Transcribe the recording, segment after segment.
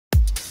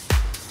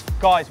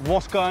Guys,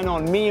 what's going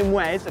on? Me and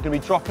Wes are going to be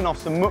dropping off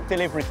some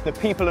McDelivery to the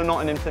people of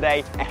Nottingham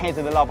today ahead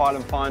of the Love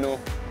Island final.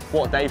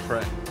 What a day for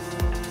it.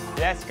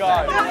 Let's go.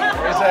 What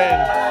are you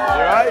saying?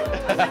 You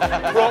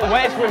right? Brought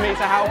Wes with me to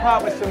help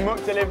out with some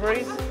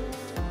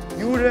McDeliveries.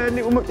 You ordered a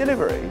little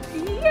McDelivery?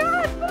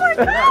 Yes, oh my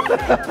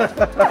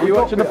God. Are you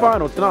watching the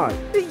final tonight?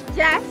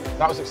 Yes.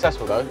 That was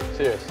successful though,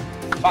 serious.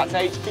 Back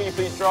to HQ,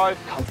 please drive.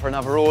 Come for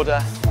another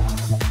order.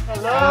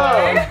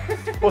 Hello.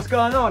 What's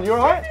going on? You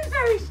alright? This is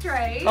very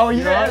strange. Oh,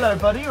 yeah, hello,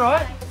 buddy, you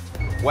alright?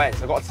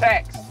 Wes, I got a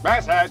text.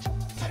 Message.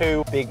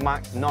 2 Big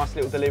Macs, nice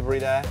little delivery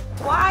there.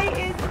 Why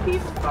is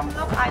people from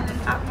Love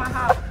Island at my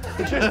house?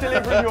 Just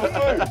delivering your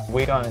food.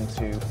 We're going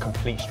to a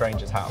complete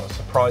stranger's house,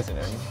 surprising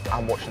him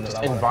and watching the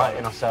Love Island.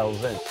 Inviting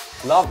ourselves in.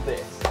 Love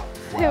this.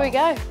 Here we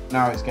go.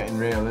 Now it's getting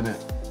real, isn't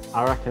it?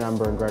 I reckon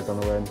Amber and Greg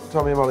gonna win.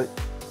 Tommy and Molly.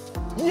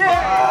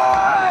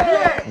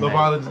 Yeah! Love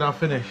Island's now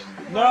finished.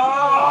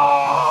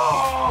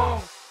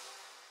 No!